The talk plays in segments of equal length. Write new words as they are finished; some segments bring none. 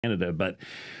Canada, but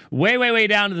way, way, way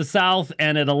down to the south.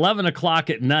 And at 11 o'clock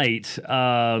at night,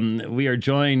 we are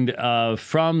joined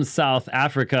from South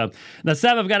Africa. Now,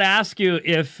 Seb, I've got to ask you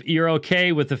if you're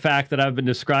okay with the fact that I've been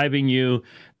describing you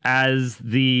as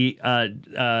the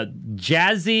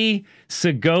jazzy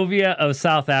Segovia of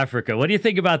South Africa. What do you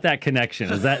think about that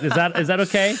connection? Is that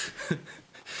okay?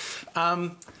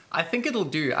 I think it'll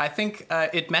do. I think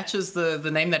it matches the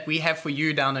name that we have for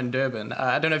you down in Durban.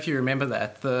 I don't know if you remember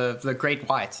that, the Great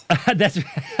White. That's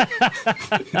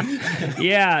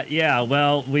yeah.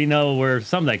 Well, we know where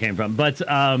some of that came from, but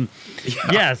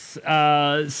yes.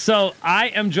 So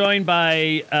I am joined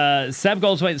by Seb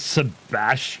Goldswain,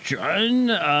 Sebastian.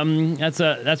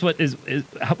 That's what is.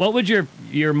 What would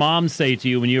your mom say to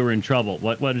you when you were in trouble?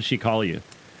 What did she call you?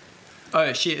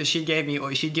 Oh, she'd give me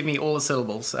all the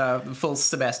syllables. Full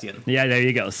Sebastian. Yeah, there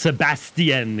you go,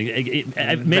 Sebastian.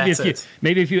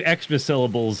 Maybe a few extra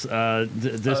syllables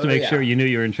just to make sure you knew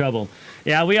you were in trouble.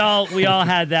 Yeah, we all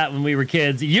had that when we were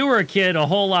kids. You were a kid a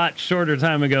whole lot shorter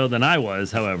time ago than I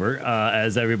was, however,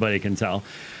 as everybody can tell.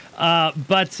 So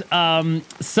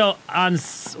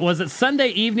was it Sunday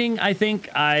evening? I think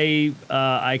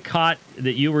I caught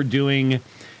that you were doing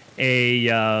a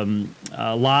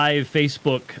live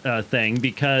Facebook thing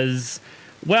because,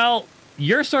 well,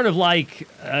 you're sort of like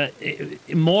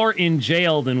more in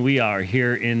jail than we are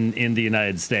here in the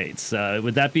United States.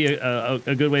 Would that be a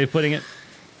good way of putting it?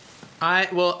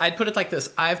 I'd put it like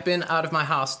this. I've been out of my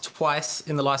house twice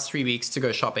in the last 3 weeks to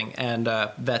go shopping, and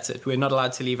that's it. We're not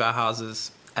allowed to leave our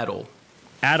houses at all.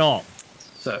 At all.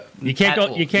 So you can't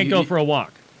go. You can't go for a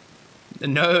walk.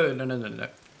 No.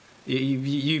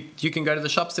 You can go to the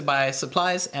shops to buy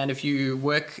supplies, and if you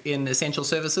work in essential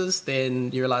services,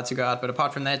 then you're allowed to go out. But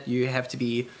apart from that, you have to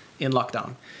be in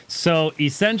lockdown. So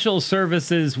essential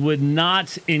services would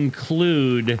not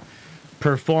include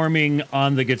performing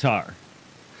on the guitar.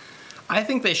 I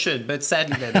think they should, but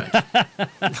sadly they don't.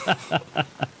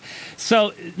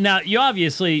 So now you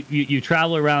obviously you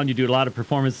travel around, you do a lot of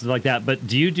performances like that, but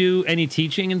do you do any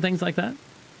teaching and things like that?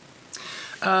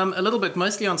 A little bit,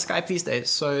 mostly on Skype these days.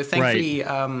 So thankfully,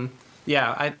 I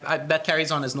that carries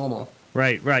on as normal.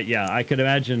 Right. Yeah, I could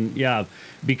imagine. Yeah,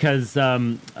 because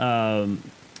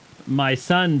my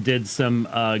son did some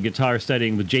guitar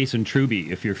studying with Jason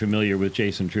Truby. If you're familiar with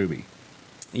Jason Truby.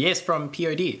 Yes, from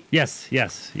POD. Yes,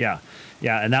 yeah,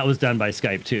 and that was done by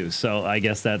Skype too. So I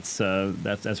guess that's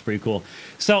pretty cool.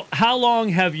 So how long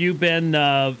have you been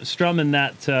strumming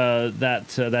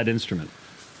that instrument?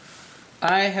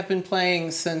 I have been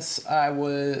playing since I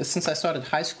started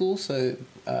high school, so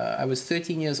I was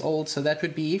 13 years old, so that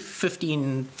would be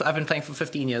 15. I've been playing for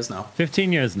 15 years now.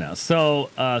 15 years now. So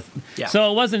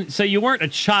so it wasn't. So you weren't a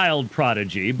child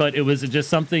prodigy, but it was just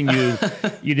something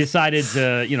you decided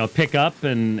to pick up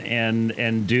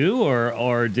and do,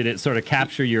 or did it sort of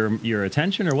capture your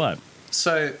attention, or what?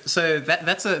 So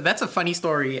that's a funny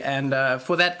story, and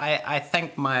for that I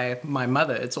thank my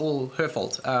mother. It's all her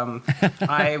fault.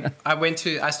 I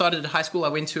started high school. I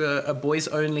went to a boys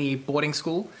only boarding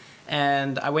school,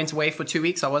 and I went away for 2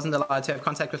 weeks. I wasn't allowed to have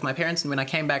contact with my parents, and when I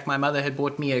came back, my mother had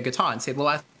bought me a guitar and said, "Well,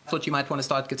 I thought you might want to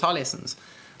start guitar lessons."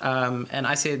 And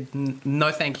I said,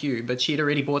 "No, thank you." But she'd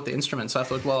already bought the instrument, so I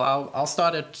thought, well, I'll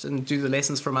start it and do the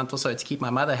lessons for a month or so to keep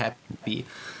my mother happy.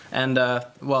 And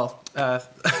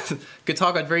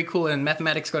guitar got very cool, and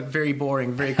mathematics got very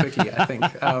boring very quickly, I think.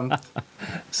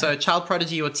 So child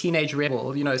prodigy or teenage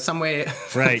rebel, somewhere,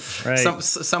 right.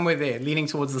 somewhere there, leaning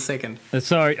towards the second.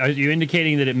 So are you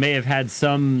indicating that it may have had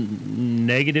some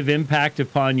negative impact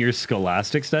upon your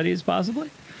scholastic studies, possibly?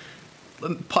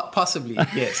 Possibly,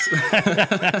 yes.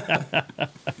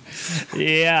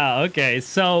 Yeah. Okay.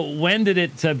 So when did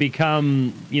it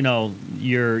become,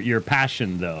 your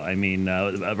passion, though? I mean,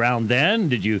 around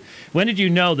then, when did you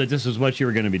know that this is what you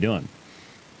were going to be doing?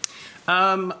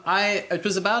 It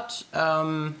was about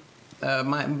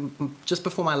just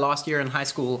before my last year in high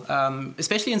school.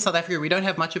 Especially in South Africa, we don't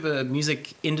have much of a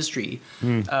music industry.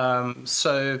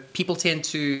 So people tend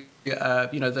to,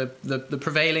 the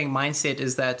prevailing mindset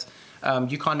is that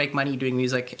you can't make money doing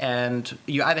music, and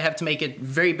you either have to make it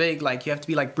very big, like you have to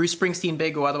be like Bruce Springsteen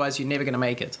big, or otherwise you're never going to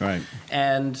make it. Right.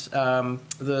 And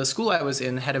the school I was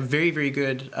in had a very, very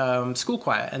good school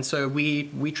choir, and so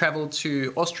we traveled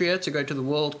to Austria to go to the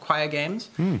World Choir Games,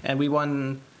 and we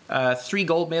won 3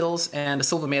 gold medals and a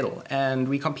silver medal, and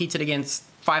we competed against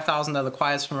 5,000 other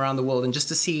choirs from around the world, and just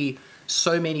to see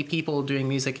so many people doing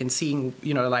music and seeing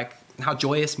like how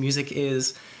joyous music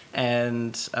is,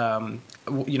 and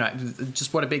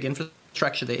just what a big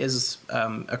infrastructure there is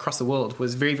across the world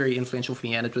was very, very influential for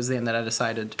me. And it was then that I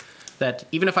decided that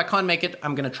even if I can't make it,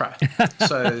 I'm going to try.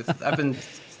 So I've been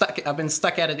been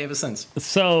stuck at it ever since.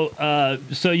 So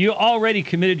you already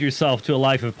committed yourself to a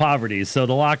life of poverty. So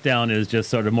the lockdown is just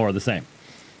sort of more of the same.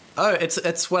 Oh,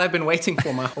 it's what I've been waiting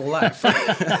for my whole life.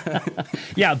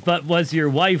 Yeah, but was your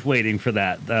wife waiting for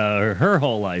that? Her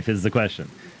whole life is the question.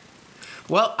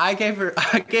 Well, I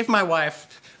gave my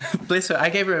wife, bless her, I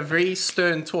gave her a very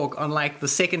stern talk on like the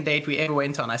second date we ever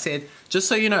went on. I said, just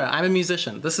so you know, I'm a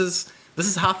musician. This is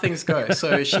how things go.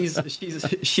 So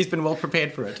she's been well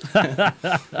prepared for it.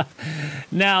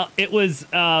 Now, it was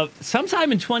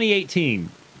sometime in 2018.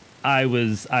 I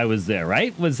was there,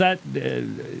 right? Was that?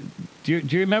 Do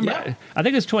you remember? Yeah. I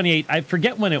think it was 28. I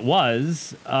forget when it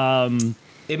was.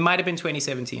 It might have been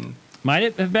 2017. Might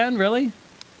it have been really?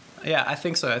 Yeah, I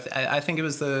think so. I think it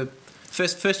was the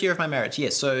first year of my marriage.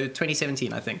 Yes, so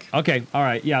 2017, I think. Okay, all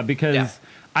right, yeah, because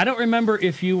I don't remember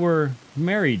if you were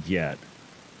married yet.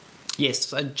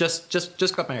 Yes, I just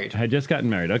got married. I had just gotten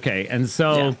married. Okay, and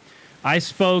so I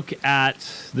spoke at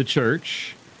the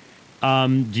church.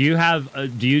 Do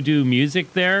you do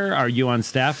music there? Are you on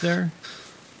staff there?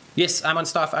 Yes, I'm on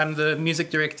staff. I'm the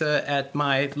music director at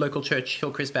my local church,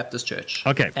 Hillcrest Baptist Church.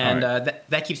 Okay, and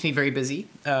that keeps me very busy.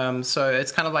 So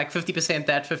it's kind of like 50%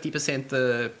 that, 50%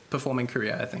 the performing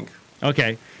career, I think.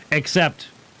 Okay, except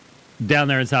down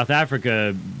there in South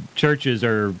Africa, churches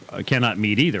cannot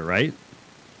meet either, right?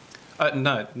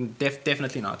 No,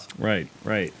 definitely not. Right.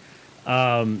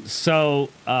 So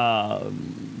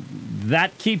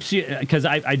that keeps you, because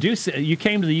I do see, you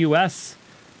came to the U.S.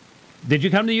 Did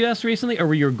you come to the U.S. recently, or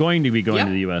were you going to be going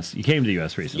to the U.S.? You came to the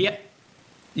U.S. recently. Yeah.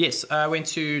 Yes, I went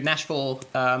to Nashville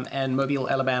and Mobile,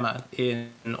 Alabama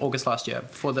in August last year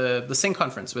for the Sing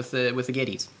conference with the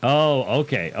Gettys. Oh,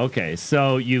 okay.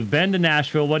 So you've been to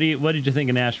Nashville. What did you think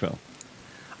of Nashville?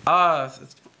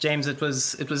 James, it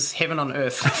was heaven on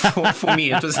earth for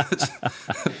me. It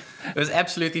was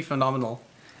absolutely phenomenal.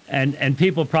 And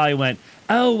people probably went,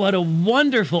 "Oh, what a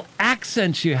wonderful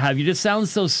accent you have! You just sound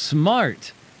so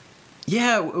smart."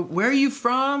 Yeah, where are you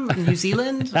from? New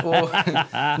Zealand or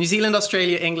New Zealand,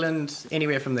 Australia, England,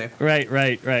 anywhere from there.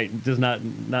 Right. Just not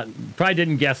probably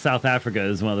didn't guess South Africa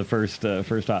as one of the first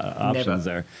options Never.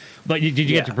 there. But did you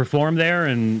get to perform there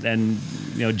and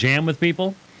jam with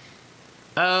people?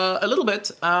 A little bit.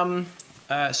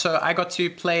 So I got to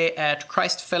play at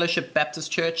Christ Fellowship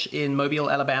Baptist Church in Mobile,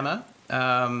 Alabama,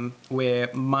 where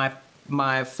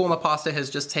my former pastor has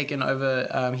just taken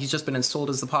over. He's just been installed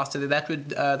as the pastor there.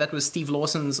 That was Steve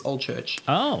Lawson's old church.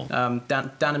 Oh.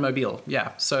 Down in Mobile.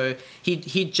 Yeah. So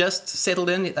he just settled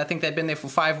in. I think they'd been there for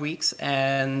 5 weeks,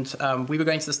 and we were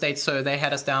going to the States, so they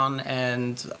had us down,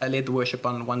 and I led the worship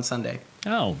on one Sunday.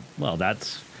 Oh, well,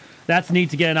 that's neat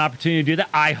to get an opportunity to do that.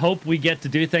 I hope we get to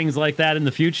do things like that in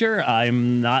the future.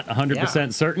 I'm not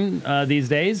 100% certain these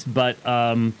days, but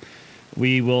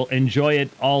we will enjoy it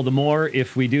all the more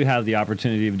if we do have the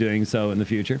opportunity of doing so in the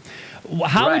future.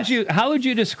 How would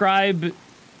you describe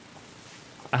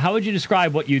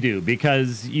what you do?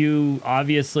 Because you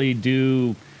obviously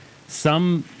do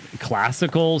some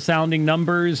classical sounding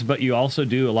numbers, but you also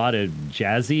do a lot of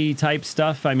jazzy type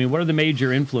stuff. I mean, what are the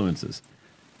major influences?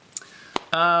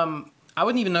 I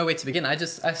wouldn't even know where to begin. I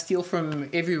steal from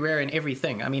everywhere and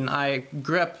everything. I mean, I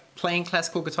grew up playing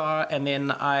classical guitar, and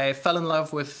then I fell in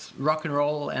love with rock and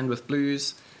roll and with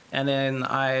blues. And then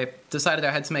I decided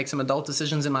I had to make some adult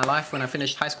decisions in my life when I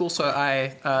finished high school. So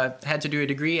I had to do a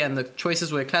degree, and the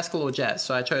choices were classical or jazz.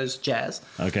 So I chose jazz.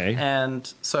 Okay.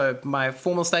 And so my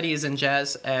formal study is in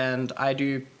jazz, and I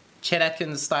do Chet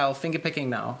Atkins style fingerpicking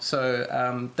now.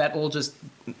 So that all just,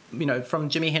 from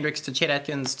Jimi Hendrix to Chet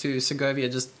Atkins to Segovia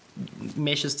just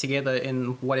meshes together in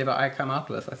whatever I come out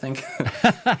with, I think.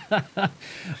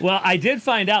 Well, I did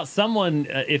find out someone,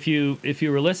 if you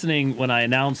were listening when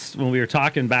we were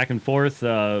talking back and forth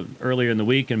earlier in the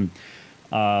week and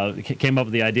came up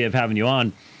with the idea of having you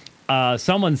on,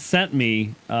 someone sent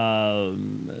me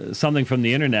something from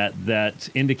the internet that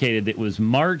indicated it was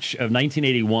March of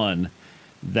 1981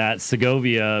 that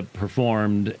Segovia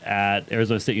performed at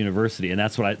Arizona State University, and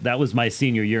that was my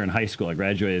senior year in high school. I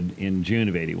graduated in June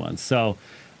of '81, so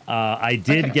I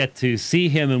did get to see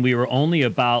him, and we were only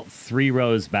about 3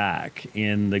 rows back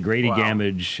in the Grady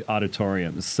Gamage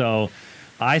Auditorium. So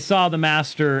I saw the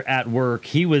master at work.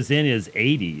 He was in his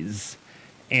 80s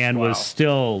and was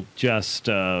still just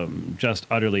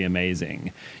utterly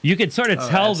amazing. You could sort of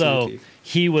tell, absolutely. though,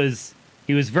 he was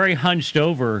very hunched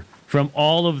over from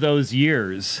all of those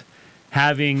years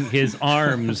having his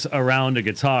arms around a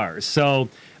guitar. So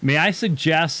may I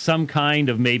suggest some kind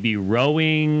of maybe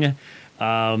rowing,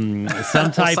 some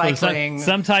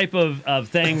type of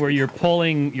thing where you're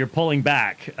pulling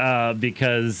back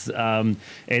because at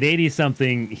 80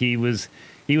 something he was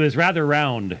he was rather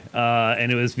round,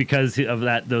 and it was because of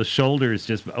those shoulders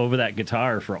just over that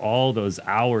guitar for all those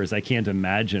hours. I can't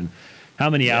imagine how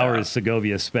many hours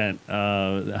Segovia spent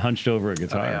hunched over a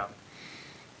guitar. Oh, yeah.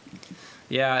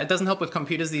 Yeah, it doesn't help with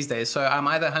computers these days. So I'm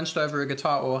either hunched over a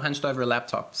guitar or hunched over a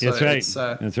laptop. So That's right.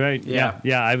 That's right. Yeah.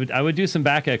 I would do some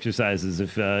back exercises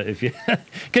if you,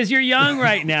 because you're young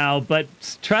right now. But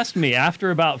trust me,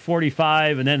 after about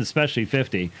 45 and then especially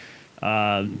 50,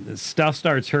 stuff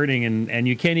starts hurting, and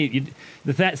you can't.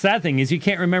 The sad thing is you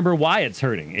can't remember why it's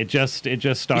hurting. It just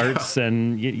starts,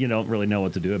 and you don't really know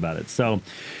what to do about it. So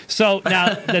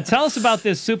now tell us about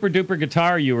this super duper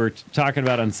guitar you were talking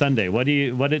about on Sunday. What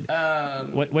you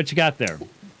got there?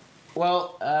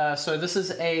 Well, so this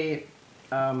is a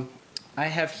I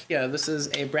have here. This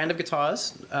is a brand of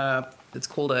guitars. It's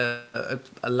called a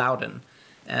Loudon.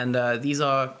 And these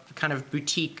are kind of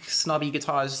boutique, snobby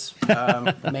guitars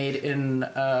made in...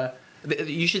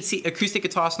 you should see acoustic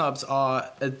guitar snobs are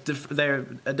they're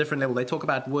a different level. They talk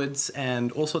about woods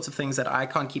and all sorts of things that I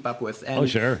can't keep up with. And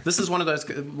this is one of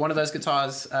those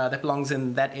guitars that belongs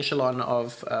in that echelon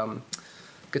of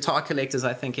guitar collectors,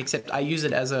 I think. Except I use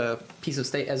it as a piece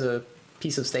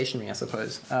of stationery, I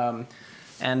suppose. So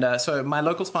my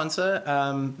local sponsor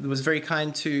was very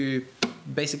kind to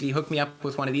basically hook me up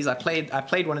with one of these. I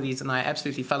played one of these and I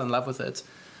absolutely fell in love with it.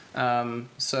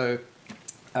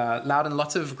 Loudon,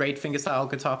 lots of great fingerstyle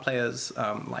guitar players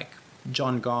like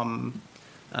John Gomm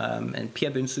and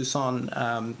Pierre Bensoussan.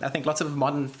 I think lots of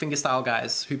modern fingerstyle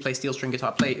guys who play steel string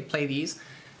guitar play these.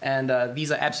 And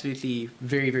these are absolutely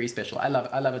very, very special. I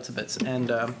love it to bits. And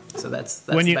so that's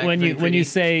when you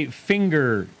say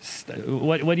finger,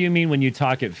 what do you mean when you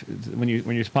talk it when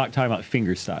you're talking about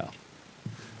finger style?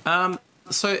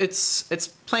 So it's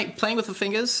playing with the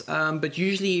fingers, but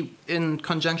usually in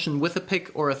conjunction with a pick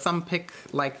or a thumb pick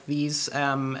like these,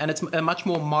 and it's a much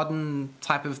more modern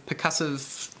type of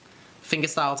percussive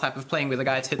fingerstyle type of playing where the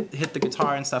guys hit the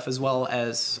guitar and stuff as well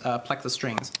as pluck the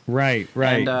strings. Right.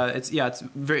 And it's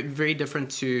very, very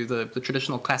different to the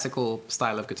traditional classical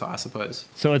style of guitar, I suppose.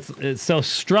 So it's so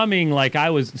strumming like I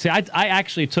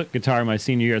actually took guitar my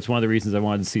senior year. It's one of the reasons I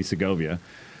wanted to see Segovia.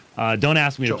 Don't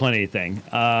ask me to play anything.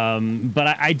 But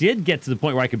I did get to the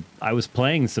point where I was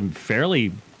playing some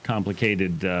fairly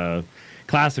complicated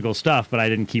classical stuff, but I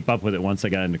didn't keep up with it once I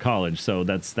got into college. So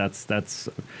that's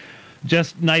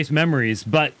just nice memories.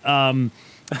 But I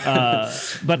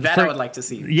would like to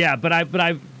see. Yeah, but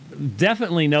I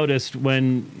definitely noticed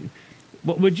when.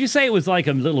 Would you say it was like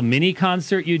a little mini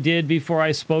concert you did before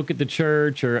I spoke at the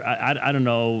church, or I don't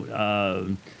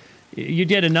know? You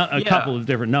did a couple of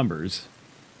different numbers.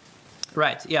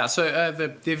 Right, yeah. So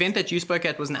the event that you spoke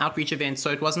at was an outreach event,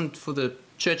 so it wasn't for the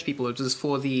church people, it was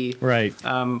for the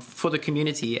for the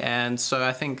community. And so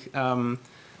I think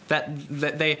that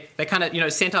they kind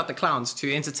of sent out the clowns to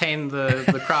entertain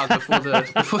the crowd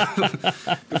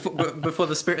before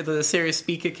the serious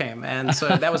speaker came, and so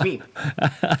that was me.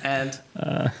 And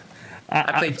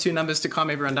I played 2 numbers to calm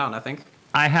everyone down, I think.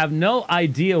 I have no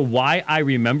idea why I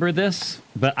remember this,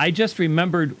 but I just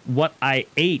remembered what I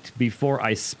ate before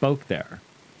I spoke there.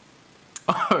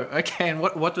 Oh, okay. And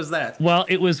what was that? Well,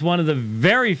 it was one of the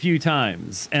very few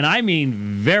times, and I mean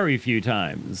very few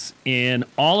times, in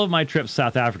all of my trips to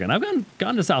South Africa. And I've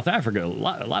gone to South Africa a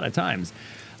lot of times.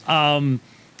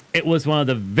 It was one of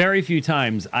the very few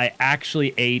times I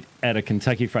actually ate at a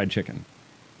Kentucky Fried Chicken.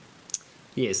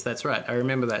 Yes, that's right. I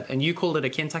remember that. And you called it a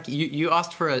Kentucky. You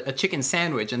asked for a chicken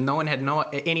sandwich, and no one had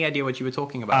any idea what you were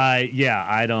talking about. Yeah,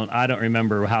 I don't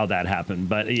remember how that happened,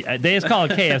 but they just call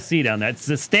it KFC down there. It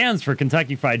stands for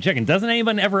Kentucky Fried Chicken. Doesn't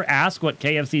anyone ever ask what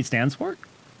KFC stands for?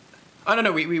 Oh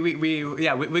no,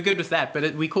 we're good with that,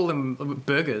 but we call them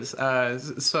burgers.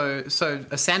 So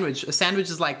a sandwich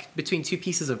is like between 2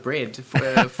 pieces of bread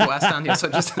for us down here. So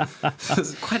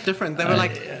it's quite different. They were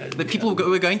like the people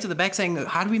were going to the back saying,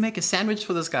 "How do we make a sandwich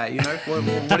for this guy?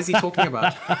 What is he talking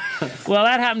about?" Well,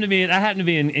 that happened to me. That happened to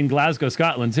be in Glasgow,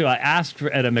 Scotland too. I asked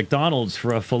at a McDonald's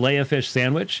for a filet of fish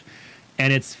sandwich,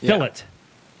 and it's fillet.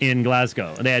 In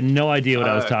Glasgow. They had no idea what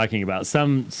I was talking about.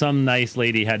 Some nice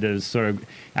lady had to sort of,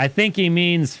 I think he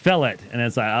means fillet, and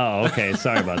it's like, oh, okay,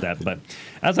 sorry about that. But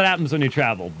that's what happens when you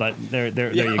travel. But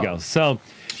there you go. So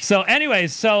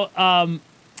anyways, I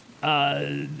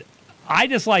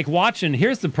just like watching.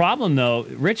 Here's the problem, though,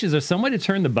 Rich. Is there some way to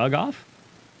turn the bug off?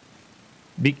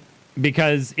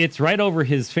 Because it's right over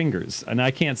his fingers, and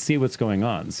I can't see what's going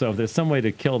on. So if there's some way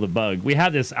to kill the bug, we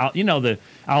have this, the Alpha and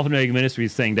Omega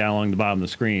Ministries thing down along the bottom of the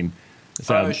screen.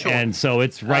 So, Oh, sure. and so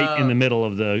it's right in the middle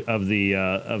of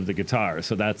the guitar.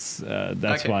 So that's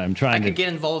Okay. why I'm trying I to could get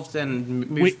involved and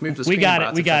move the we screen got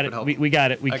about it. We if got that it. would help. We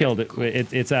got it. We Okay, killed it. cool.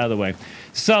 It's out of the way.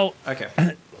 So Okay.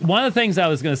 one of the things I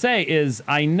was going to say is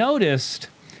I noticed,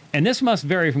 and this must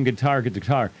vary from guitar to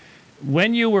guitar,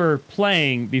 when you were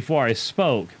playing before I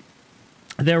spoke,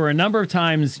 there were a number of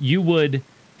times you would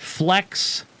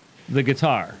flex the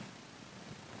guitar.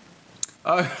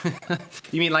 Oh,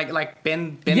 you mean like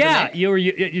bend the Yeah, neck? you were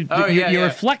you were yeah.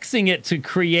 flexing it to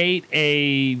create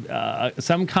a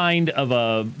some kind of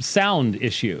a sound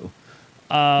issue.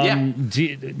 Yeah.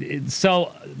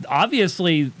 So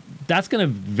obviously that's going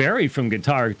to vary from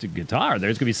guitar to guitar.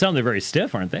 There's going to be some that are very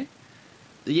stiff, aren't they?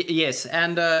 Yes,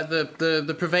 and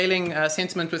the prevailing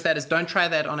sentiment with that is don't try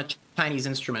that on a Chinese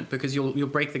instrument because you'll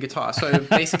break the guitar. So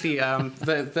basically,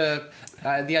 the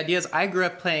idea is I grew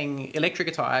up playing electric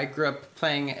guitar. I grew up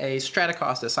playing a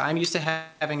Stratocaster, so I'm used to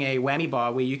having a whammy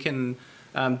bar where you can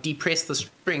depress the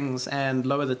strings and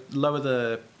lower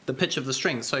the pitch of the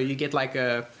strings. So you get like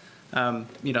a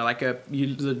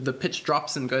the pitch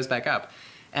drops and goes back up.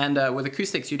 And with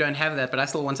acoustics, you don't have that, but I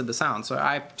still wanted the sound. So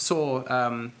I saw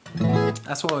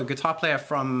a guitar player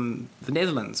from the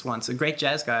Netherlands once, a great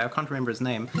jazz guy. I can't remember his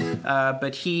name,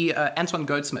 but he Anton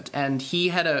Goldswain, and he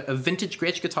had a vintage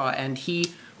Gretsch guitar, and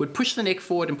he would push the neck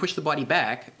forward and push the body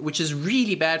back, which is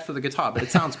really bad for the guitar, but it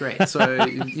sounds great. So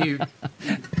you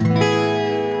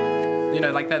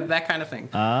know, like that kind of thing.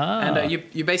 And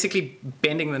you're basically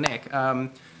bending the neck.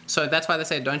 So that's why they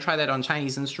say don't try that on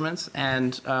Chinese instruments,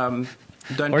 and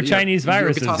or Chinese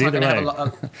viruses, either way.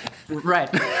 Right.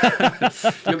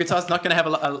 Your guitar's not going to have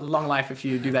a long life if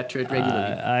you do that to it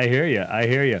regularly. I hear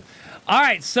you. All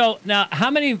right. So now, how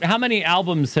many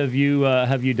albums have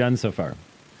you done so far?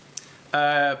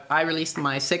 I released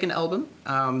my second album,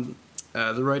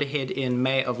 The Road Ahead, in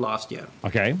May of last year.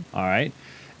 Okay. All right.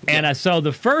 And so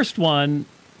the first one,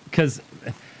 because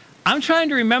I'm trying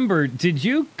to remember, did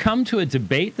you come to a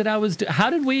debate that I was?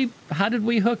 How did we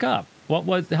hook up? What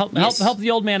was help the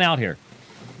old man out here?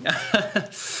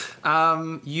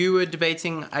 You were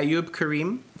debating Ayub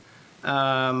Karim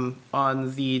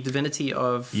on the divinity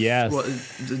of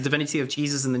the divinity of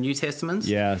Jesus in the New Testament.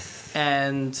 Yes,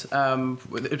 and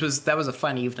that was a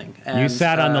fun evening. And, you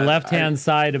sat on the left-hand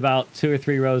side, about 2 or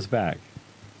 3 rows back.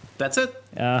 That's it.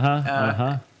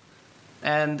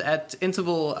 And at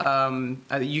interval,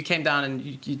 you came down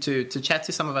and to chat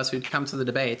to some of us who'd come to the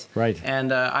debate. Right.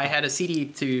 And I had a CD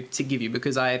to give you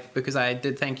because I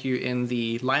did thank you in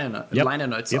the liner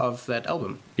notes of that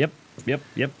album. Yep.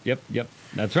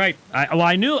 That's right.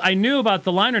 I knew about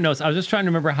the liner notes. I was just trying to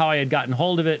remember how I had gotten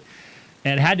hold of it,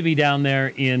 and it had to be down there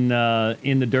in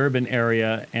the Durban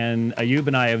area. And Ayub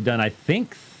and I have done, I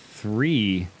think,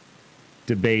 3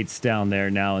 debates down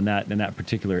there now in that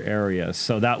particular area.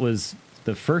 So that was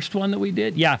the first one that we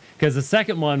did. Yeah, because the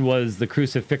second one was the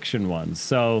crucifixion one.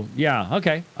 So yeah,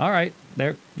 okay, all right,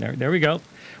 there we go.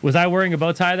 Was I wearing a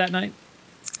bow tie that night?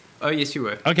 Oh yes, you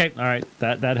were. Okay, all right,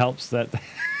 that helps. That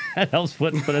helps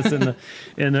put us in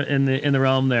the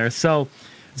realm there. So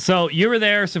you were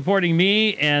there supporting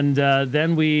me, and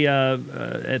then we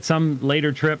at some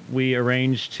later trip we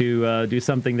arranged to do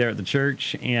something there at the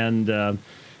church, and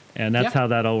that's how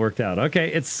that all worked out.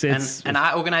 Okay, it's and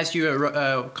I organized you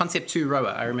a Concept 2 rower.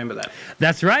 I remember that.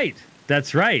 That's right.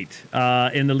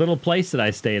 In the little place that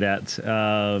I stayed at.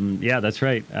 That's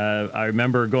right. I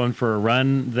remember going for a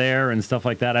run there and stuff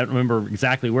like that. I don't remember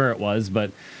exactly where it was,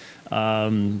 but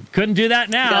couldn't do that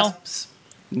now. Yes.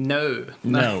 No.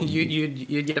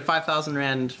 You'd get a 5,000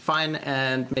 Rand fine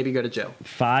and maybe go to jail.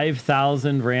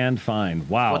 5,000 Rand fine.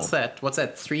 Wow. What's that?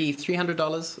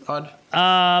 $300 odd?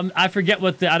 I forget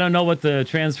I don't know what the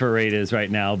transfer rate is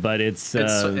right now, but it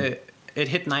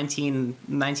hit 19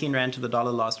 Rand to the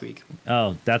dollar last week.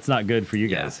 Oh, that's not good for you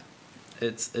guys.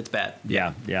 It's bad.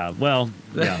 Yeah. Well,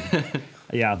 yeah.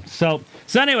 Yeah. So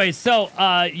anyway,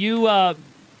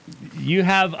 you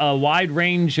have a wide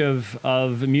range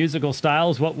of musical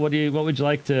styles. What would you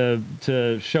like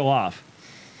to show off?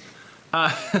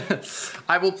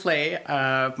 I will play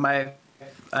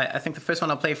I think the first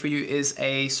one I'll play for you is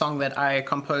a song that I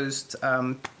composed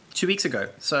 2 weeks ago.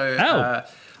 So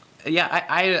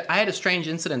I had a strange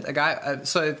incident. A guy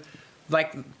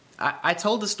I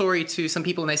told the story to some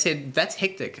people and they said that's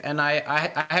hectic, and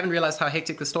I haven't realized how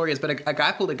hectic the story is. But a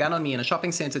guy pulled a gun on me in a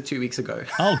shopping center 2 weeks ago.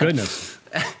 Oh goodness!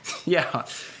 Yeah,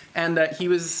 and he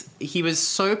was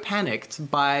so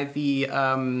panicked by the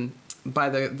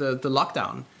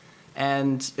lockdown,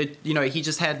 and he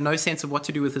just had no sense of what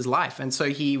to do with his life, and so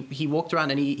he walked around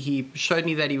and he showed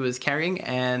me that he was carrying,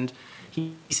 and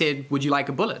he said, "Would you like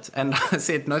a bullet?" And I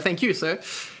said, "No, thank you, sir."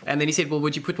 And then he said, "Well,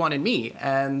 would you put one in me?"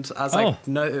 And I was like,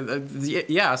 "No,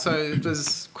 yeah." So it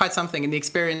was quite something, and the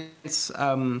experience,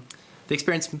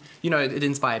 it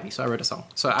inspired me. So I wrote a song.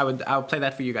 So I'll play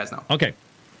that for you guys now. Okay.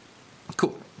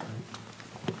 Cool.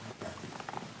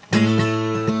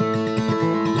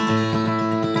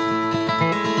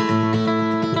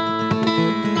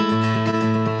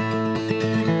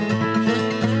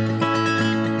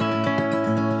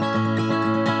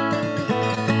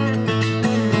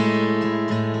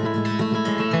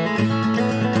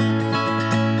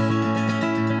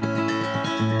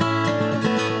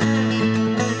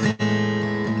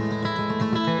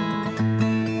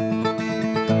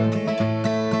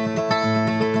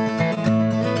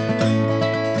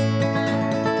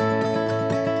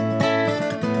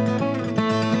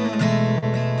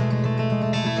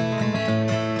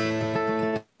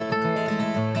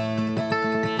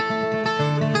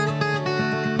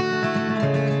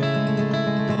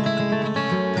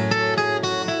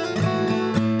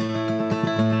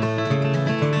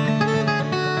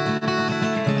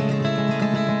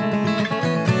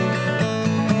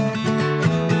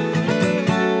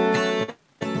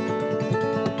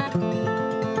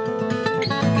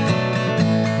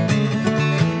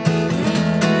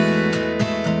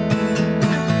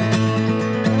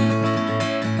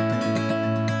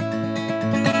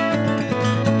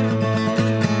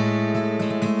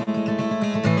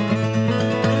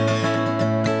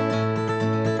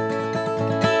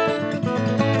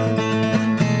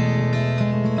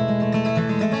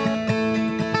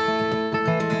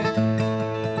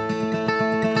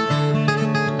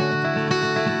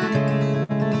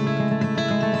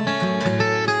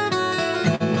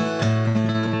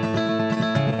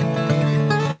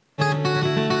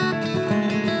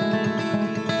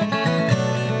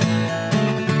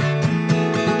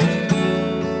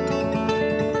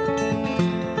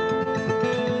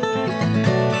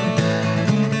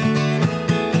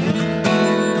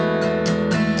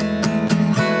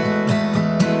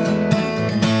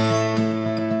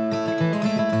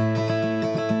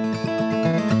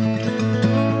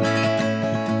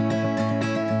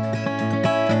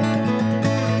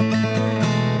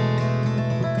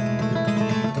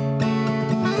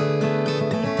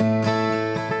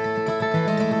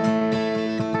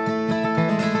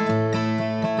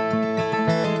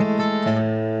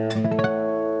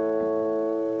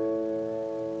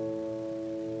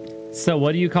 So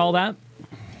what do you call that?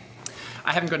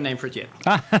 I haven't got a name for it yet.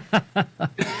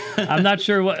 I'm not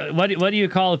sure what do you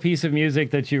call a piece of music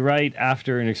that you write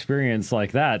after an experience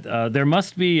like that? There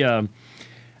must be, I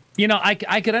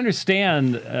could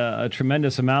understand a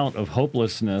tremendous amount of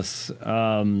hopelessness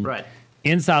Right.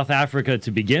 in South Africa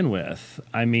to begin with.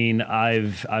 I mean,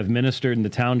 I've ministered in the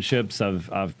townships.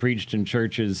 I've preached in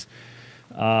churches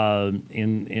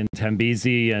in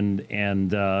Tembezi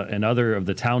and other of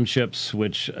the townships,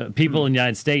 which people in the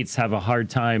United States have a hard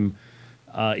time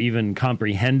even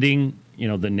comprehending,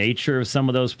 the nature of some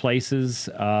of those places.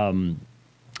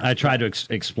 I try to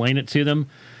explain it to them,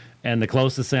 and the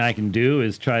closest thing I can do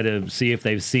is try to see if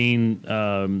they've seen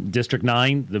District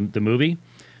 9, the movie,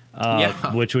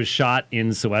 which was shot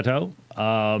in Soweto,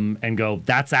 and go,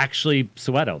 that's actually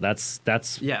Soweto. That's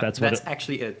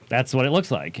actually it. That's what it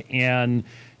looks like. And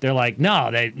they're like,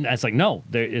 no, it's like, no,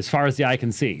 as far as the eye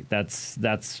can see,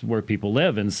 that's where people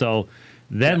live. And so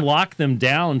then lock them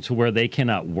down to where they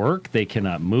cannot work, they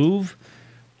cannot move.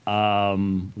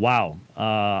 Wow.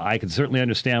 I can certainly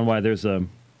understand why there's a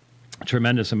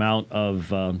tremendous amount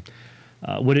of,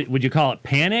 would you call it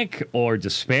panic or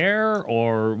despair,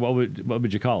 or what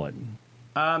would you call it?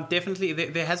 Definitely,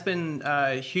 there has been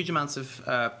huge amounts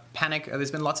of panic.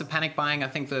 There's been lots of panic buying. I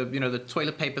think the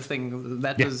toilet paper thing,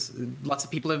 was lots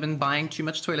of people have been buying too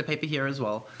much toilet paper here as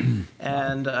well,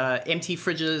 and empty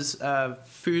fridges,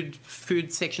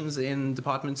 food sections in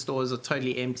department stores are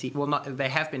totally empty. Well, they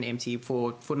have been empty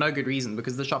for no good reason,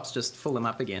 because the shops just fill them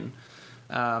up again.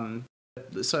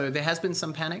 So there has been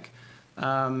some panic.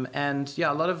 And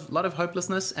a lot of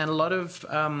hopelessness and a lot of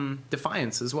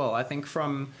defiance as well. I think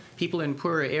from people in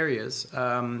poorer areas,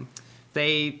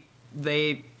 they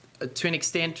to an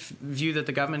extent view that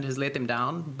the government has let them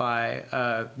down by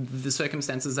the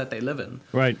circumstances that they live in.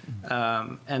 Right.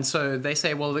 And so they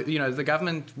say, well, the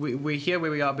government, we're here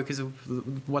where we are because of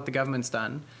what the government's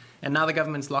done. And now the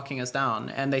government's locking us down,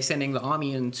 and they're sending the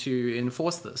army in to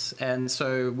enforce this. And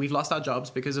so we've lost our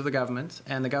jobs because of the government,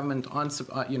 and the government aren't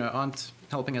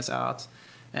helping us out.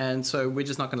 And so we're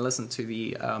just not going to listen to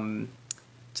the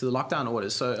lockdown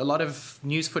orders. So a lot of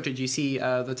news footage you see,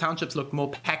 the townships look more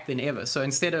packed than ever. So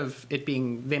instead of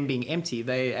them being empty,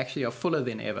 they actually are fuller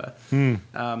than ever.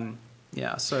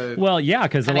 Yeah. So well, yeah,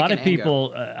 because a panic lot of and anger.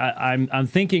 people, I'm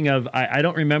thinking of, I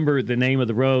don't remember the name of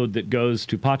the road that goes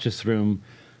to Potchefstroom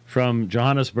from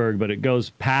Johannesburg, but it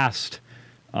goes past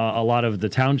a lot of the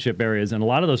township areas, and a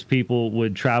lot of those people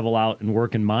would travel out and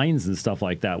work in mines and stuff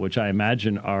like that, which I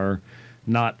imagine are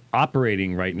not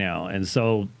operating right now, and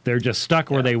so they're just stuck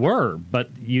where they were. But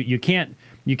you can't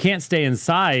stay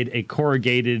inside a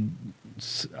corrugated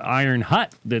iron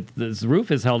hut that the roof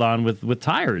is held on with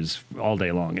tires all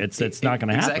day long. It's not going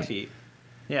to happen. Exactly.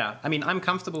 Yeah. I mean, I'm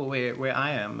comfortable where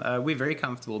I am. We're very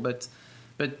comfortable, but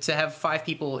to have 5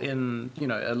 people in,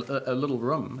 a little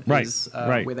room is,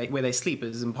 where they sleep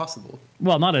is impossible.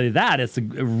 Well, not only that, it's a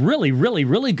really, really,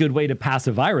 really good way to pass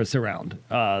a virus around.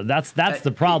 That's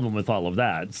the problem with all of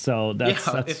that. So that's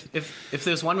if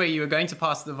there's one way you were going to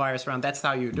pass the virus around, that's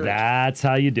how you do it. That's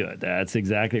how you do it. That's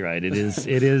exactly right. It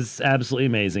is absolutely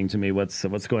amazing to me what's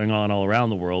going on all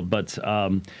around the world. But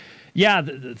yeah,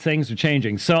 things are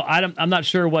changing. So I'm not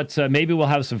sure what. Maybe we'll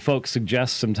have some folks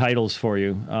suggest some titles for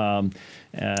you.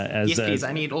 Yes, please.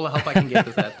 I need all the help I can get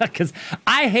with that. Because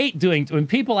I hate doing when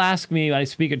people ask me when I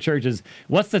speak at churches,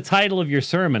 "What's the title of your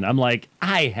sermon?" I'm like,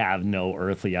 I have no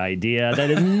earthly idea.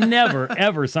 That is never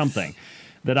ever something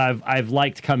that I've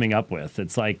liked coming up with.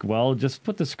 It's like, well, just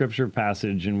put the scripture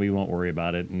passage and we won't worry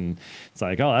about it. And it's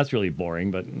like, oh, that's really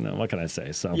boring. But what can I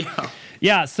say? So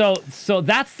yeah. So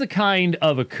that's the kind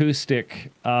of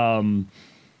acoustic.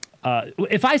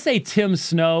 If I say Tim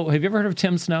Snow, have you ever heard of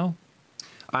Tim Snow?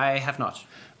 I have not.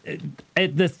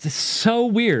 That's so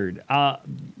weird.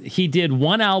 He did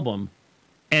one album,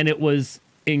 and it was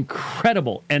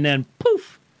incredible. And then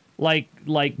poof, like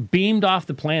beamed off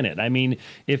the planet. I mean,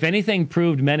 if anything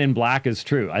proved Men in Black is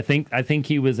true, I think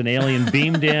he was an alien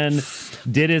beamed in,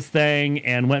 did his thing,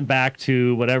 and went back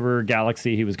to whatever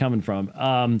galaxy he was coming from.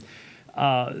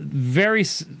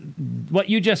 What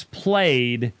you just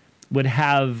played would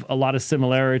have a lot of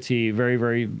similarity, very,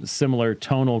 very similar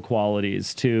tonal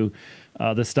qualities to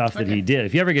the stuff that he did.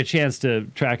 If you ever get a chance to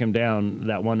track him down,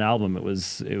 that one album, it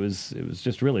was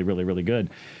just really, really, really good.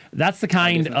 That's the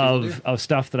kind of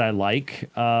stuff that I like.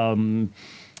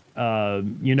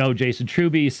 Jason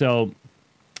Truby, so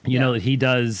you know that he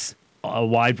does a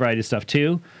wide variety of stuff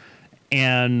too.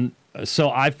 And so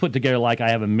I've put together, I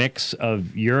have a mix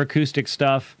of your acoustic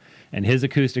stuff and his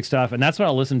acoustic stuff, and that's what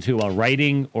I'll listen to while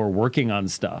writing or working on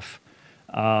stuff,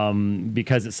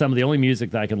 because it's some of the only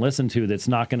music that I can listen to that's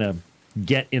not going to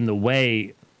get in the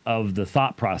way of the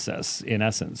thought process. In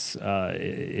essence,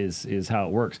 is how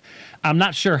it works. I'm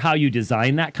not sure how you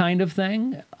design that kind of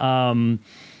thing. I'm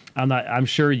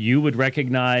sure you would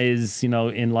recognize,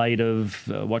 in light of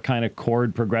what kind of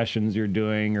chord progressions you're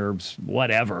doing or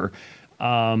whatever.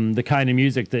 The kind of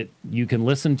music that you can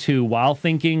listen to while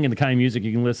thinking, and the kind of music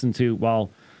you can listen to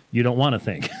while you don't want to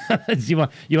think. you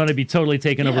want to be totally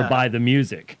taken over by the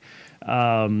music.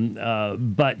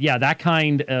 But yeah, that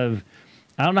kind of,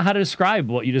 I don't know how to describe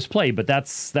what you just played, but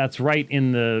that's right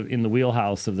in the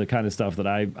wheelhouse of the kind of stuff that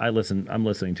I'm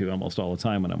listening to almost all the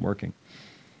time when I'm working.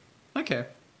 Okay.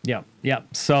 Yeah.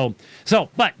 So,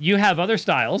 but you have other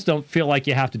styles. Don't feel like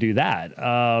you have to do that.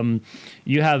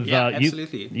 You have,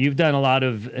 absolutely. You've done a lot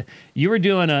of. You were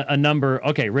doing a number.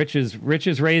 Okay, Rich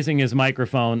is raising his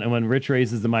microphone, and when Rich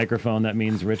raises the microphone, that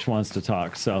means Rich wants to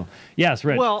talk. So, yes,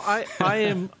 Rich. Well, I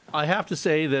am. I have to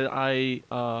say that I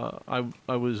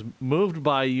was moved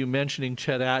by you mentioning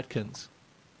Chet Atkins,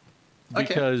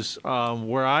 because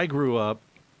where I grew up,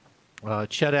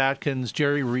 Chet Atkins,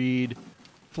 Jerry Reed,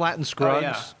 Flatt and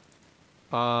Scruggs,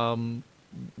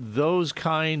 those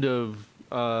kind of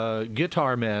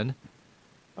guitar men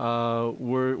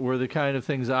were the kind of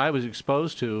things that I was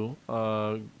exposed to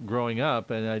growing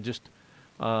up, and I just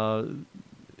why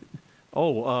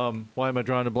am I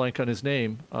drawing a blank on his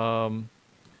name?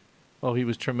 He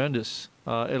was tremendous.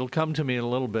 It'll come to me in a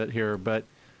little bit here, but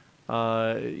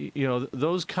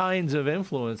those kinds of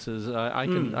influences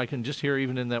I can just hear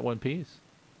even in that one piece.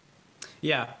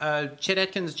 Yeah, Chet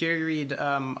Atkins, Jerry Reed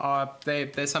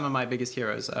they're some of my biggest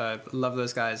heroes. Love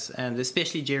those guys, and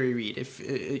especially Jerry Reed.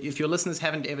 If your listeners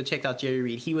haven't ever checked out Jerry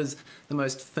Reed, he was the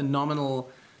most phenomenal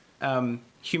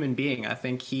human being. I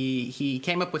think he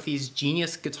came up with these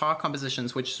genius guitar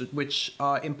compositions which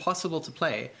are impossible to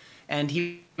play, and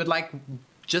he would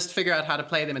just figure out how to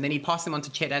play them, and then he passed them on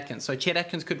to Chet Atkins. So Chet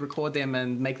Atkins could record them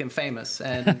and make them famous,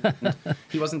 and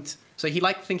he wasn't. So he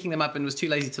liked thinking them up and was too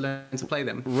lazy to learn to play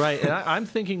them. Right, and I'm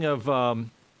thinking of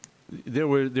there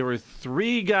were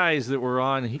 3 guys that were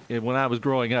on when I was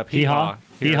growing up. Hee-haw,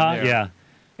 yeah.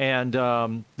 And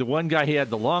the one guy, he had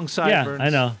the long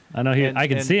sideburns. Yeah, I know. I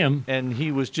can see him. And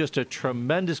he was just a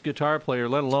tremendous guitar player,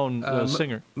 let alone a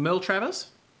singer. Merle Travis?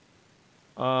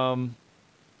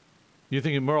 You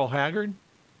thinking Merle Haggard?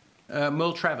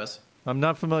 Merle Travis. I'm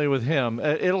not familiar with him.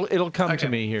 It'll come to Okay.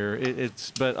 me here.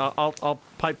 But I'll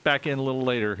pipe back in a little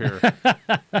later here.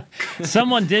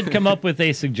 Someone did come up with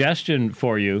a suggestion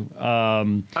for you.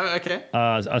 Oh, okay.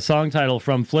 A song title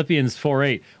from Philippians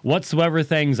 4:8. Whatsoever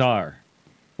things are.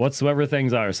 Whatsoever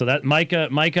things are. So that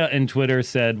Micah in Twitter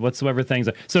said, whatsoever things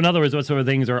are. So in other words, whatsoever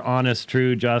things are honest,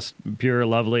 true, just, pure,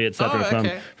 lovely, etc. Oh,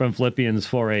 okay. From Philippians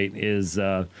 4:8 is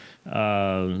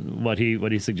what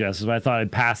he suggests. So I thought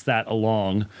I'd pass that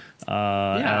along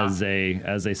Yeah. as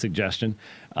a suggestion.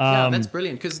 Yeah, that's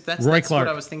brilliant because that's Roy what Clark.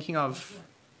 I was thinking of.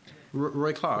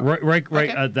 Roy Clark. Roy,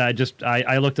 Okay.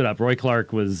 I looked it up. Roy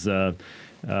Clark was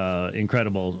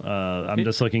incredible. I'm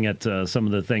just looking at some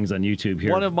of the things on YouTube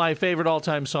here. One of my favorite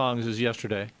all-time songs is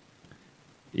Yesterday.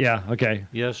 Yeah. Okay.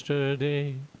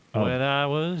 Yesterday, Oh. when I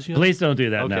was young. Please don't do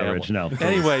that Okay, now, I Rich. won't. No.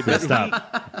 Anyway, but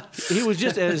Stop. he was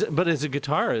just as a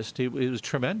guitarist, he was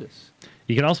tremendous.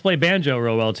 You can also play banjo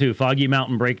real well too. Foggy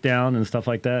Mountain Breakdown and stuff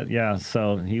like that. Yeah.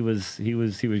 So he was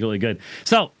really good.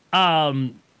 So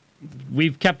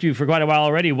we've kept you for quite a while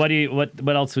already. What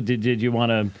else did you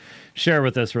want to share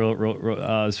with us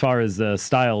as far as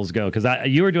styles go? Because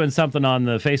you were doing something on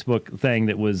the Facebook thing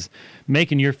that was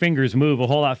making your fingers move a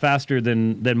whole lot faster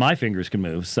than my fingers can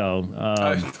move. So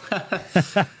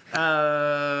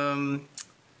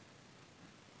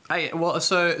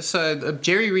So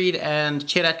Jerry Reed and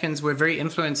Chet Atkins were very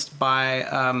influenced by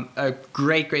a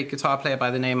great guitar player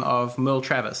by the name of Merle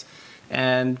Travis.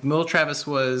 And Merle Travis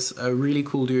was a really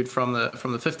cool dude from the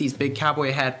 50s, big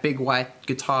cowboy hat, big white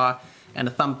guitar, and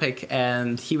a thumb pick,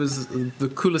 and he was the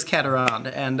coolest cat around.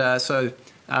 And so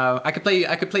I could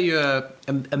play you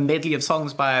a medley of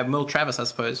songs by Merle Travis, I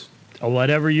suppose.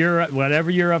 whatever you're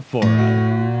up for.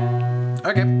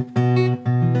 Okay.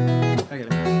 Okay.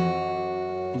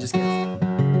 Let me just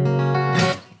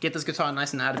get this guitar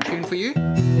nice and out of tune for you.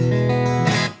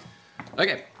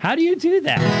 Okay. How do you do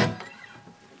that?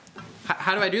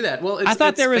 How do I do that? Well, I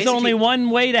thought there was basically only one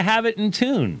way to have it in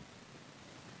tune.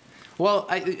 Well,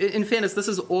 in fairness, this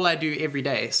is all I do every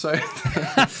day. So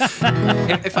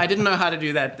if I didn't know how to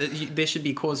do that, there should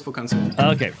be cause for concern.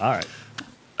 Okay, all right.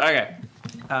 Okay.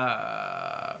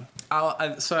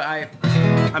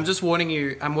 I'm just warning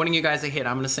you. I'm warning you guys ahead.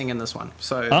 I'm going to sing in this one.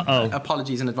 So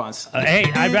apologies in advance. Hey,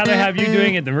 I'd rather have you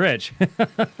doing it than Rich.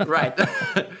 Right.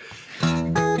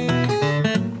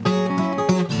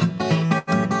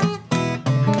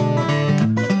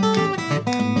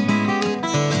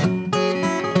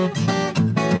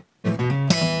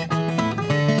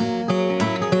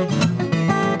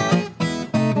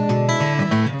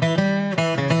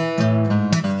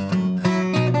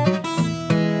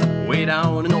 Way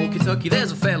down in old Kentucky,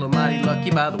 there's a fellow mighty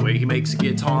lucky by the way he makes a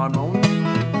guitar moan.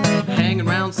 Hanging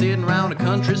around, sitting around a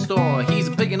country store, he's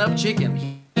a picking up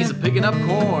chicken, he's a picking up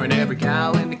corn. Every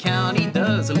cow in the county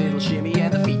does a little shimmy,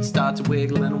 and the feet start to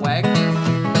wiggle and wag.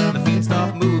 The feet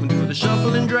start moving to the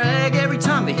shuffle and drag every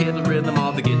time they hit the rhythm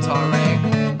of the guitar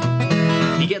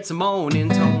rag. He gets a moaning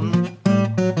tone,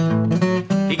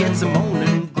 he gets a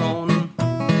moaning groan.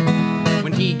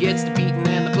 When he gets the beating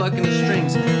and the plucking the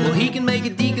strings, well, he can make a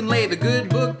deacon lay the good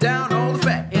book down. All the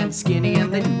fat and skinny,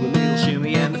 and they do a little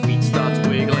shimmy, and the feet start to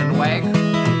wiggle and wag.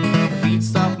 The feet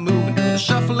stop moving to the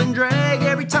shuffle and drag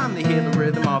every time they hear the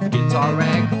rhythm of the guitar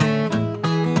rag.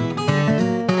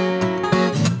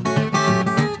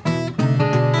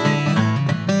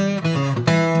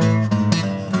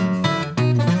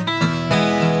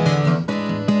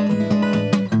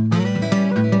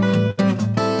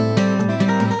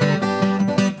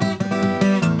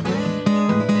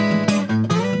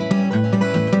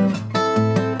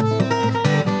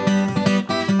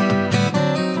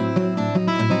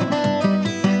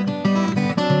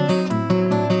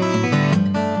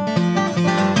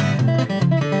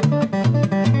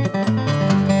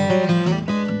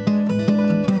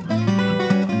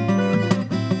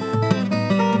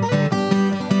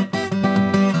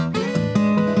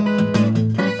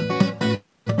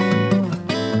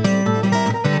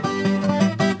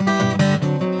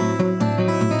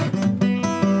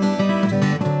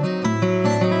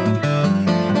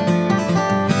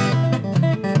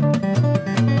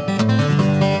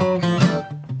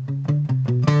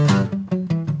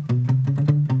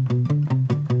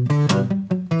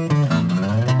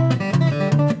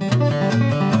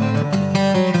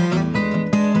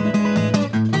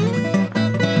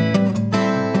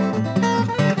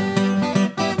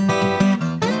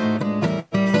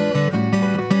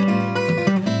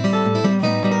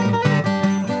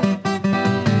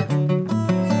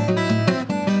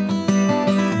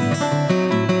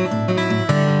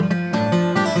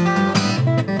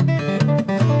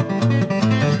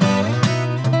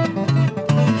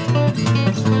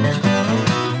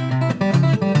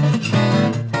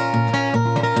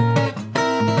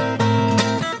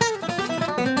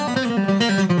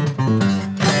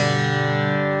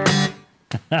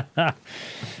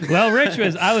 Well, Rich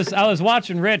was. I was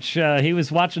watching Rich. He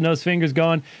was watching those fingers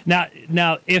going.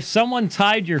 Now, if someone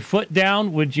tied your foot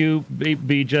down, would you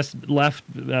be just left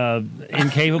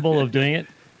incapable of doing it?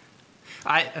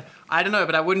 I don't know,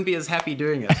 but I wouldn't be as happy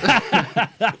doing it.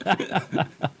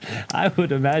 I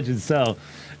would imagine so.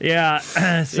 Yeah.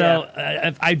 So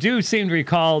Yeah. I do seem to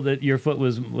recall that your foot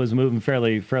was moving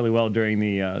fairly well during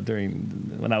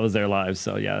when I was there live.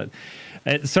 So yeah,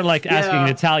 it's sort of like asking an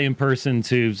Italian person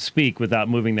to speak without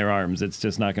moving their arms. It's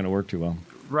just not going to work too well.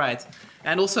 Right.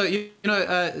 And also,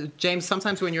 James,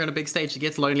 sometimes when you're on a big stage, it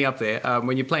gets lonely up there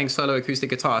when you're playing solo acoustic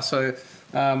guitar. So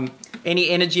any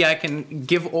energy I can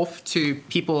give off to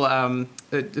people,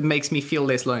 it makes me feel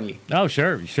less lonely. Oh,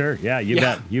 sure. Yeah, you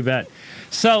bet.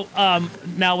 So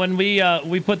now when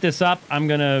we put this up, I'm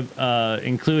going to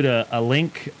include a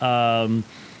link. You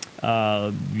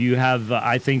have,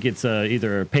 I think it's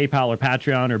either PayPal or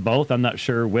Patreon or both. I'm not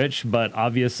sure which, but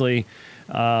obviously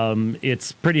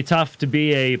it's pretty tough to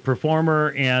be a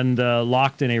performer and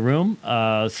locked in a room.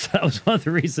 So that was one of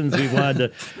the reasons we wanted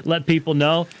to let people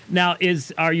know. Now,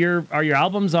 are your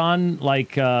albums on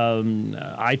like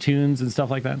iTunes and stuff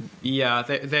like that? Yeah,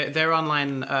 they're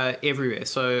online everywhere.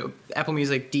 So Apple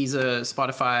Music, Deezer,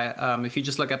 Spotify. If you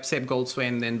just look up Seb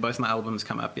Goldswain, then both my albums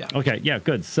come up. Yeah. Okay. Yeah.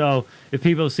 Good. So if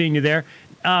people have seen you there,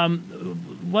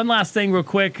 one last thing, real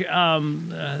quick.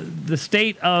 The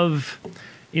state of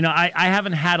I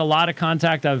haven't had a lot of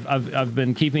contact. I've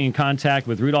been keeping in contact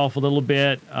with Rudolph a little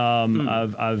bit.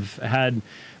 I've had,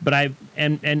 but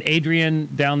and Adrian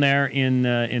down there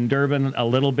in Durban a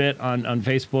little bit on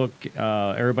Facebook.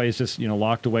 Everybody's just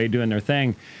locked away doing their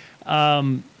thing.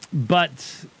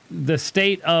 But the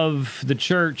state of the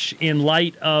church in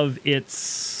light of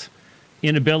its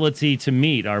inability to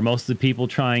meet, are most of the people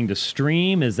trying to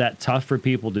stream? Is that tough for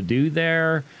people to do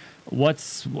there?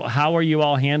 How are you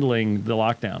all handling the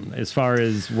lockdown as far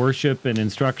as worship and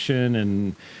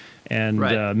instruction and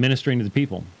Right. Ministering to the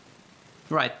people?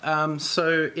 Right.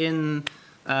 So in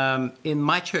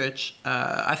my church,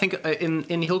 I think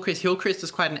in Hillcrest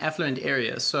is quite an affluent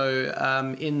area.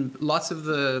 So in lots of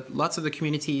the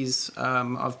communities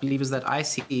of believers that I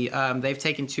see, they've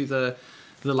taken to the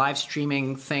live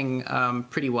streaming thing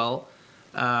pretty well.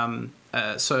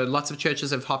 So lots of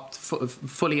churches have hopped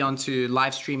fully onto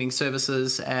live streaming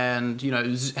services, and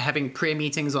having prayer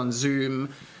meetings on Zoom,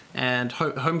 and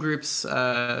home groups,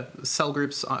 cell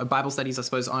groups, Bible studies, I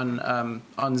suppose,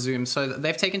 on Zoom. So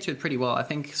they've taken to it pretty well, I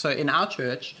think. So in our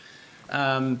church,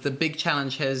 the big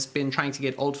challenge has been trying to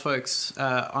get old folks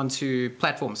onto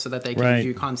platforms so that they can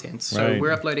view content. So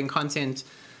we're uploading content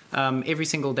every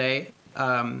single day.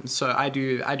 So I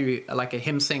do like a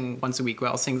hymn sing once a week where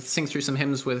I'll sing through some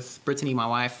hymns with Brittany, my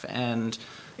wife, and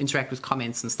interact with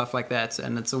comments and stuff like that.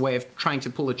 And it's a way of trying to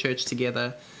pull the church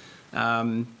together.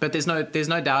 But there's no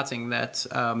doubting that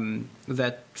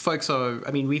that folks are.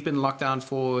 I mean, we've been locked down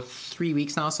for 3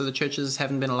 weeks now, so the churches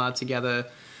haven't been allowed to gather.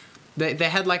 They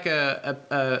had like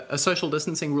a social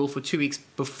distancing rule for 2 weeks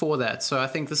before that. So I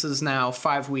think this is now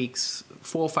 4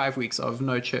 or 5 weeks of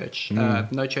no church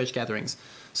gatherings.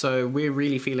 So we're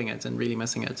really feeling it and really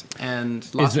missing it. And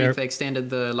last week they extended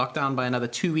the lockdown by another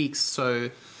 2 weeks. So,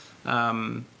 a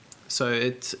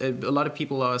lot of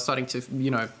people are starting to,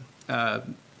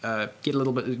 get a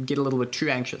little bit too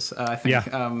anxious. I think.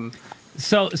 Yeah.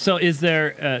 So is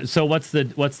there? So what's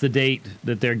the date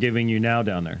that they're giving you now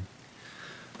down there?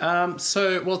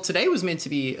 Today was meant to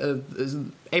be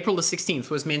April the 16th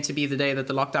was meant to be the day that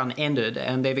the lockdown ended,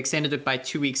 and they've extended it by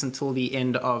 2 weeks until the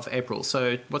end of April.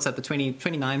 So what's that, the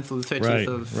 29th or the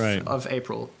 30th of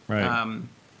April,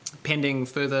 pending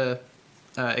further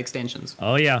extensions.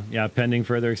 Oh, yeah, pending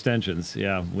further extensions.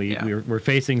 Yeah, we're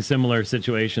facing similar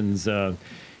situations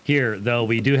here, though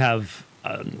we do have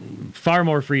far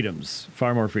more freedoms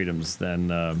than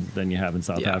you have in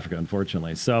South Africa,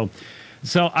 unfortunately.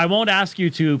 So I won't ask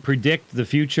you to predict the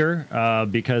future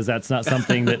because that's not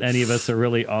something that any of us are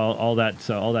really all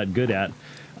that good at.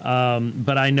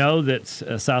 But I know that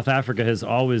South Africa has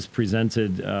always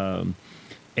presented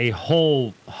a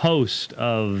whole host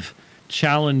of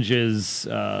challenges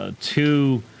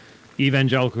to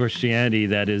evangelical Christianity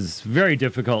that is very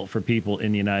difficult for people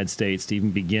in the United States to even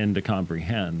begin to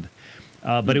comprehend.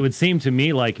 But it would seem to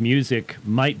me like music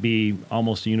might be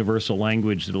almost a universal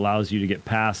language that allows you to get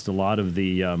past a lot of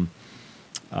the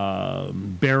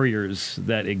barriers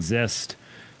that exist.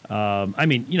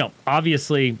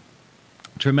 Obviously,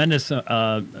 tremendous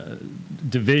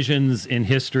divisions in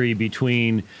history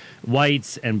between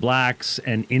whites and blacks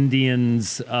and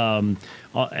Indians.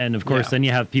 And of course, then you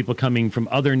have people coming from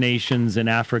other nations in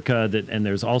Africa and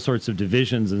there's all sorts of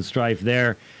divisions and strife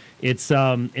there. it's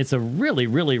a really,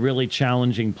 really, really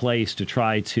challenging place to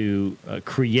try to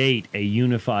create a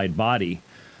unified body.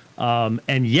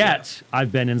 And yet,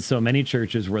 I've been in so many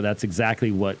churches where that's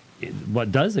exactly what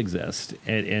does exist,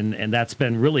 and that's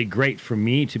been really great for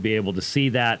me to be able to see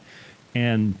that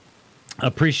and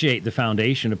appreciate the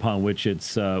foundation upon which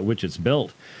it's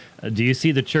built. Do you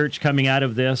see the church coming out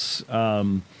of this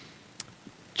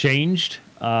changed,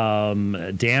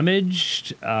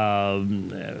 damaged?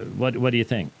 What do you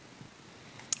think?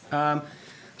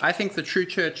 I think the true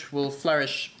church will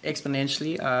flourish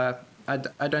exponentially.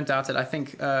 I don't doubt it. I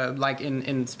think, like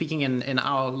in speaking in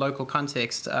our local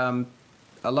context, a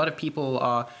lot of people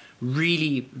are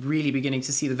really, really beginning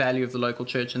to see the value of the local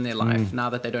church in their life now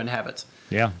that they don't have it.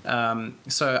 Yeah.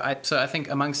 So I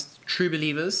think amongst true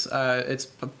believers, it's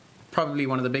probably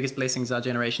one of the biggest blessings our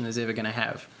generation is ever going to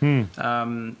have.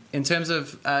 In terms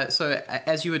of, so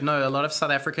as you would know, a lot of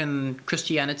South African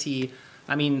Christianity,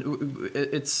 I mean,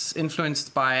 it's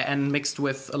influenced by and mixed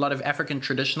with a lot of African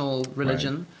traditional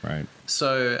religion. Right.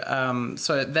 So,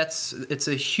 it's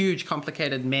a huge,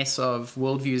 complicated mess of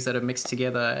worldviews that are mixed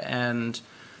together, and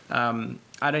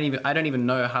I don't even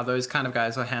know how those kind of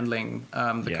guys are handling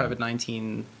the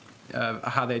COVID-19.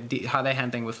 How they're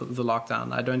handling with the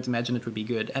lockdown. I don't imagine it would be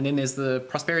good. And then there's the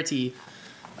prosperity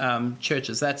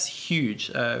churches. That's huge.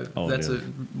 That's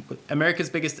America's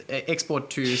biggest export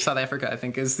to South Africa, I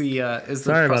think, is the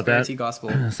prosperity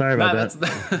gospel. Sorry about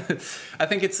that. I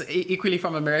think it's equally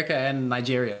from America and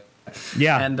Nigeria.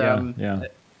 Yeah. And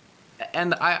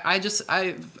And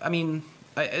I mean,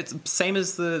 it's same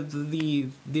as the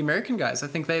American guys. I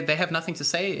think they have nothing to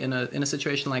say in a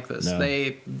situation like this. No.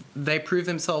 They prove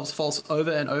themselves false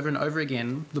over and over and over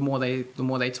again. The more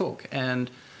they talk, and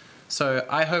so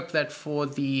I hope that for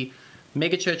the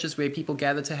mega churches where people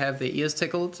gather to have their ears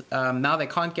tickled, now they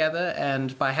can't gather,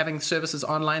 and by having services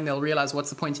online, they'll realize what's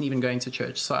the point in even going to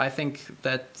church. So I think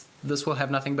that this will have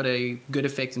nothing but a good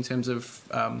effect in terms of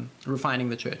refining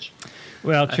the church.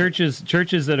 Well, churches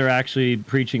that are actually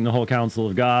preaching the whole counsel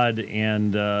of God,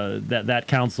 and that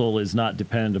counsel is not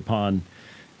dependent upon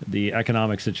the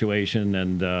economic situation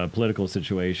and political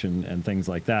situation and things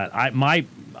like that.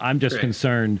 I'm just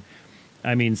concerned.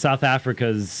 I mean, South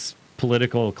Africa's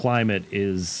political climate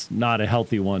is not a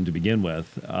healthy one to begin with.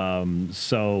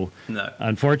 So,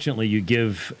 unfortunately, you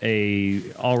give a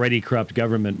already corrupt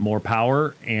government more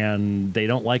power, and they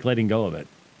don't like letting go of it.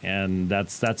 And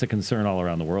that's a concern all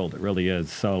around the world. It really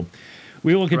is. So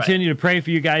we will continue to pray for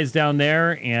you guys down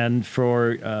there and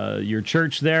for your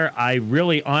church there. I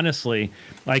really, honestly,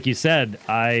 like you said,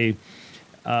 I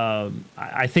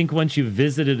think once you've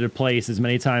visited a place as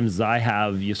many times as I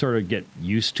have, you sort of get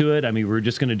used to it. I mean, we're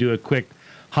just going to do a quick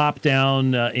hop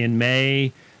down in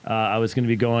May. I was going to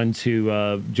be going to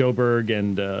Joburg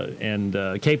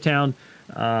and Cape Town.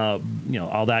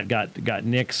 All that got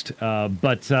nixed.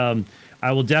 But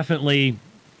I will definitely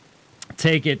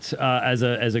take it as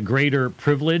a greater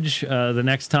privilege the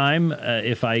next time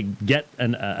if I get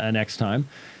a next time.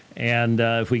 And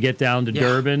if we get down to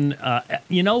Durban,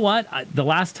 you know what? The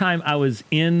last time I was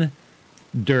in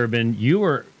Durban, you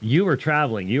were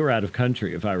traveling. You were out of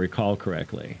country, if I recall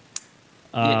correctly.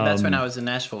 That's when I was in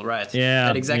Nashville, right? Yeah,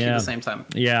 at exactly the same time.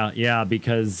 Yeah,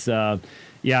 because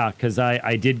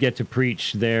I did get to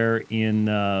preach there in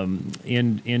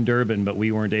Durban, but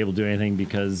we weren't able to do anything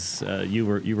because you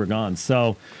were gone.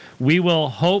 So we will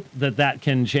hope that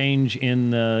can change in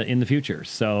the future.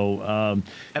 So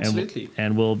absolutely,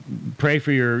 and we'll pray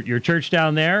for your church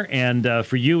down there and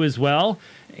for you as well.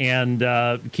 And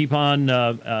keep on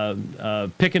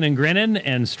picking and grinning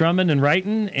and strumming and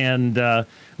writing, and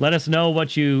let us know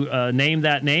what you name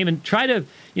that name, and try to,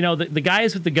 the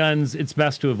guys with the guns, it's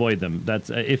best to avoid them. That's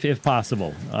if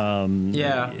possible.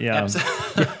 Yeah.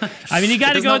 I mean, you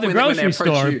got to go to the grocery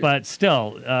store, but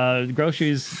still,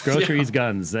 groceries,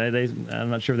 guns. I'm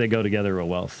not sure they go together real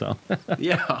well. So.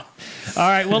 Yeah. All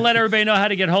right, we'll let everybody know how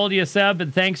to get hold of you, Seb.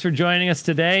 And thanks for joining us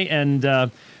today.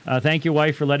 And thank your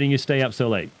wife for letting you stay up so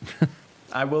late.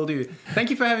 I will do. Thank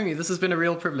you for having me. This has been a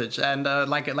real privilege and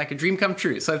like a dream come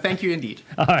true. So thank you indeed.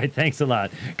 All right. Thanks a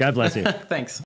lot. God bless you. Thanks.